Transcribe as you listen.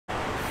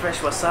fresh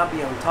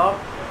wasabi on top.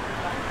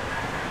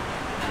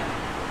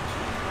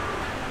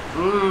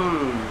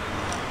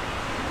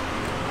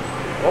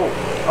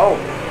 Oh.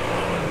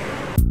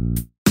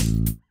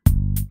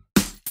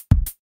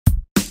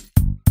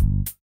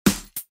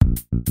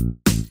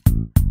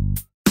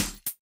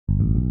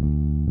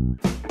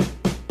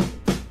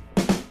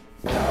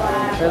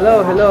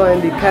 Hello,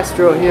 Andy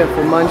Castro here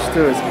for Munch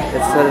Tours.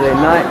 It's Saturday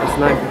night, it's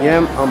 9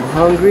 PM, I'm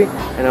hungry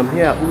and I'm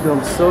here at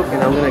Udom Suk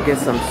and I'm gonna get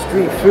some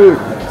street food.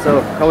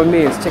 So come with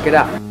me, let's check it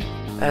out.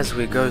 As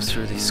we go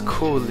through this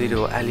cool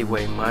little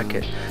alleyway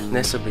market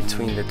nestled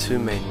between the two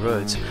main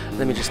roads,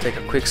 let me just take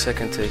a quick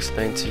second to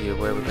explain to you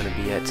where we're going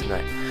to be at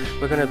tonight.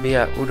 We're going to be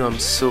at Udom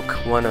Suk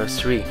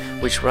 103,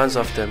 which runs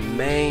off the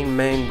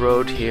main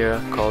road here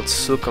called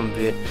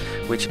Sukhumvit,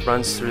 which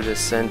runs through the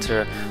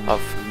center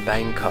of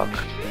Bangkok.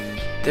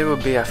 There will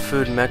be a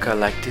food mecca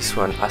like this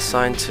one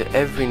assigned to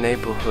every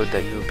neighborhood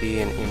that you'll be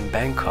in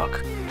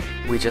Bangkok.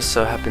 We just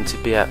so happen to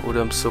be at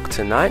Udom Suk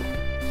tonight.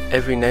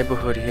 Every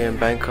neighborhood here in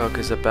Bangkok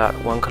is about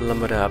 1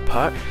 kilometer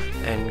apart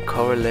and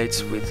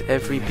correlates with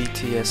every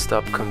BTS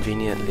stop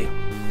conveniently.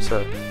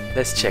 So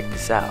let's check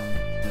this out.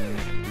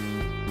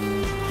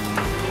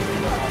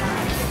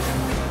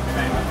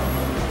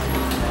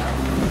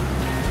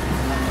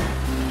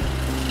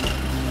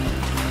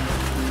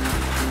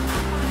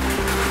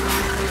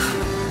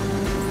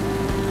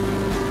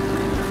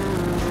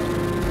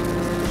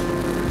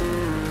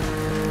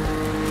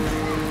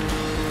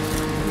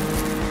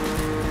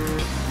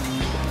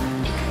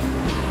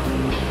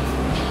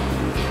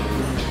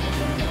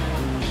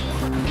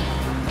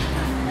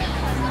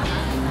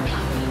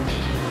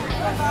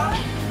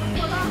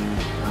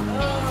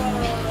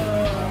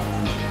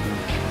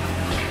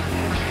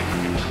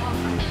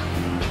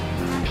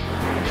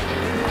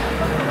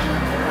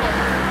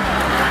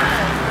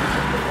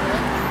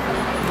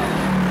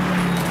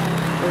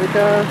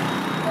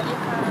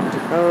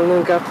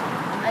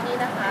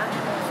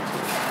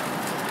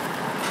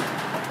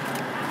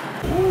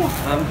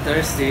 I'm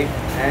thirsty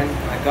and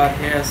I got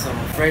here some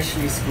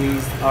freshly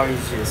squeezed orange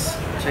juice.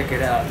 Check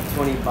it out,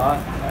 20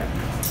 baht.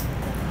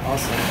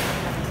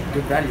 Awesome,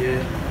 good value.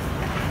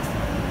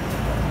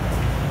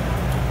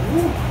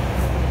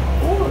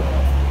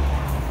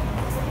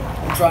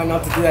 I'm trying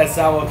not to do that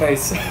sour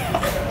face.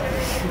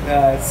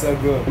 It's so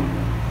good.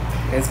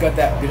 And it's got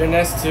that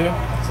bitterness too,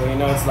 so you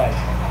know it's like,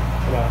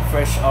 you know,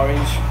 fresh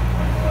orange,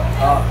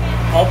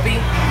 pulpy.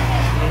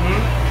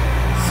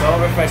 So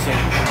refreshing.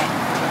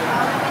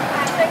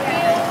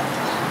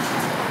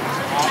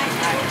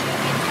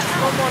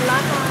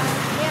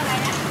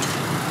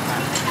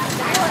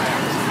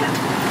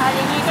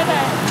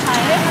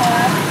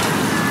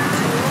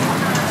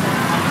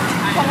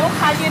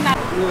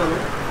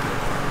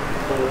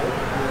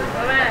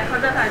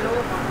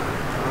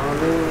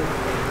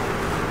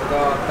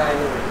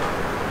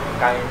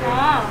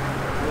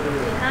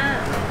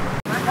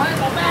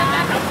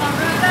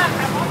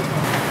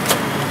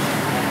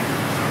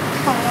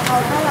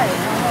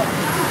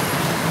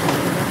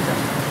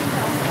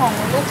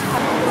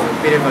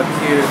 A bit of a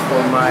cue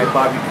for my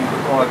barbecue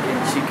pork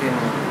and chicken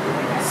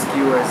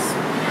skewers.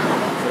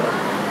 So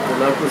the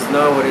locals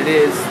know what it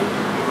is.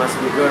 It must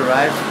be good,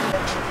 right?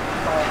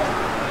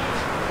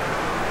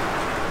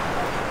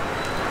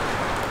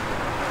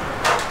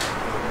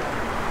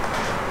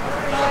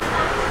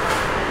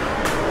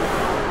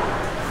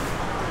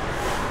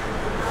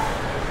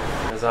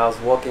 As I was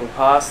walking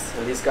past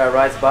and this guy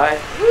rides by,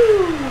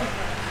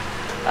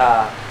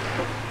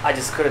 I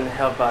just couldn't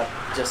help but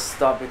just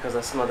stop because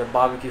I smelled the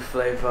barbecue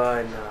flavor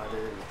and the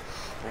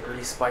like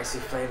really spicy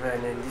flavor,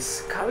 and then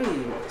this curry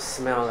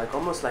smell like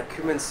almost like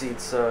cumin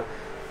seeds. So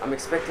I'm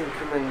expecting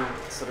cumin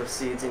sort of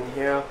seeds in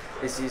here.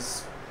 This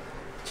is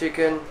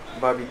chicken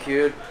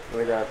barbecued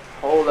with a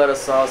whole lot of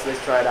sauce.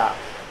 Let's try it out.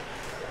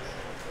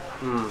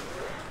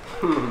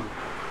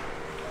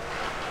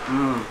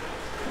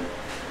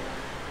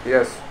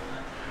 Yes,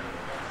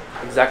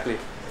 exactly.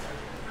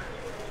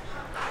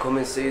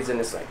 Cumin seeds, and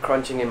it's like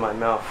crunching in my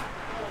mouth.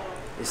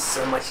 There's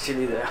so much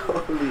chili there.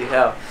 Holy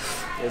hell,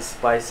 it's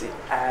spicy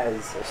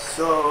as. It's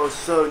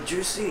so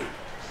juicy.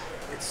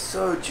 It's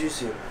so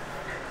juicy.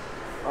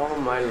 Oh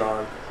my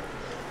lord,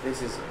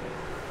 this is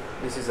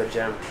a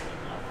gem.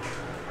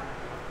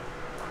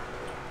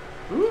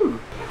 I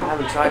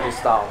haven't tried this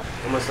style.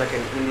 Almost like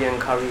an Indian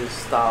curry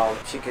style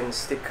chicken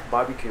stick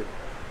barbecue.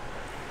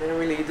 They don't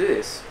really do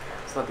this.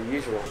 It's not the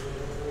usual.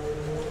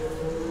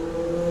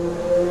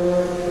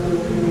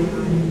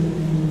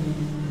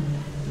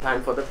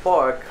 Time for the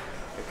pork.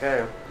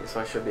 Okay, this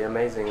one should be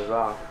amazing as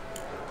well.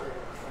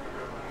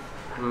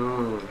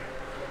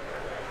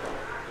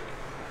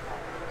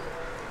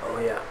 Oh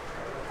yeah,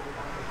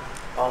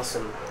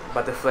 awesome.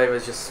 But the flavor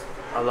is just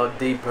a lot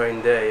deeper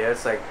in there. Yeah,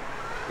 it's like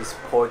this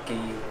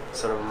porky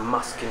sort of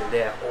musk in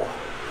there. Oh,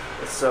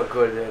 it's so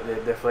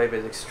good. The flavor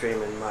is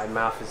extreme, and my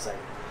mouth is like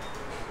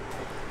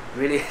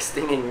really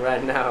stinging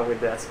right now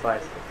with that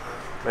spice.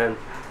 Man,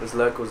 those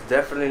locals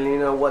definitely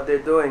know what they're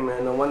doing,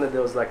 man. No wonder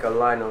there was like a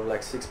line of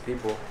like 6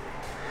 people.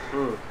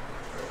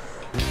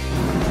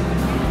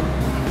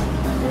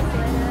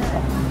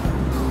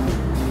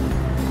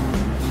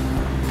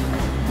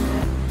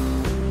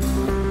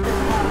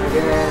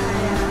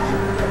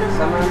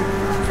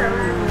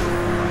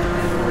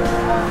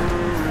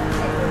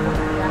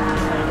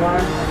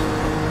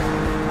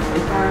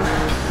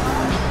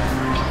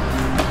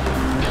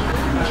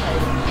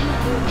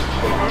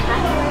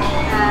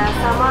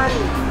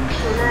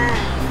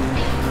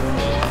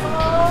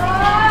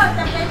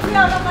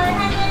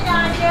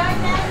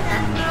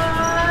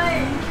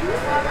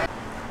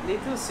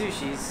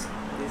 sushis.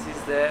 This is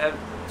the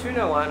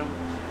tuna one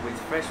with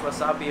fresh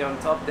wasabi on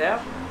top there.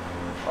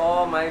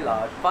 Oh my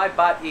lord, 5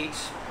 baht each.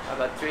 I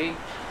got 3,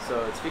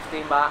 so it's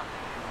 15 baht.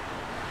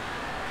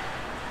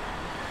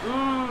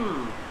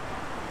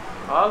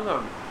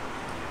 Awesome.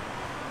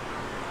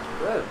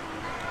 Good.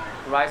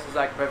 Rice is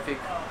like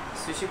perfect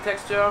sushi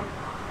texture.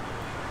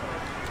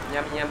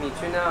 Yummy yummy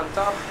tuna on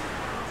top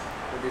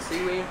with the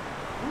seaweed.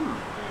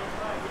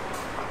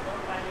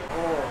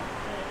 Oh,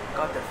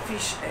 got the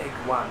fish egg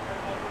one.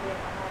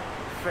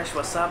 Fresh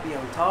wasabi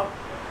on top.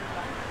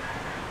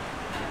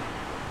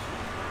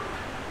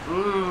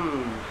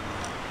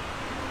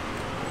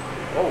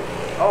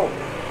 Oh.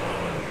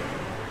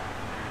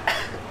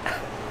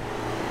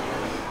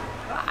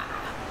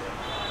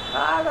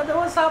 I got the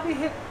wasabi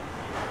hit.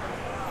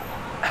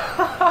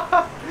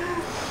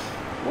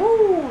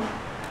 Woo!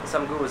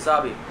 Some good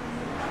wasabi.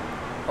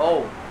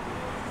 Oh,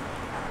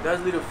 those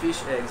little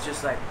fish eggs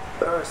just like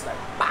burst, like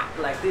pop,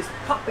 like this,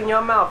 pop in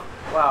your mouth.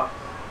 Wow,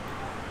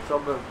 so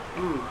good.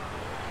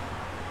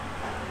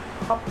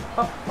 Pop,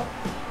 pop, pop.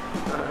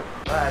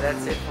 Alright,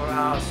 that's it for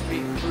our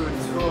street food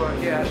tour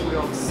here at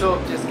Udom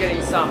Suk. Just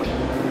getting some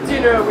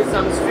dinner with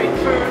some street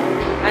food.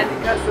 And the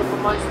Castro for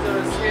Munch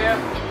Tours here.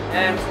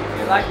 And if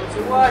you like what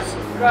you watch,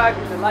 subscribe,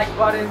 hit the like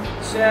button,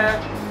 share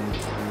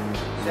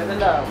the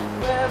love.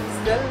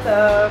 Where's the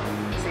love?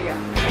 See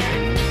ya.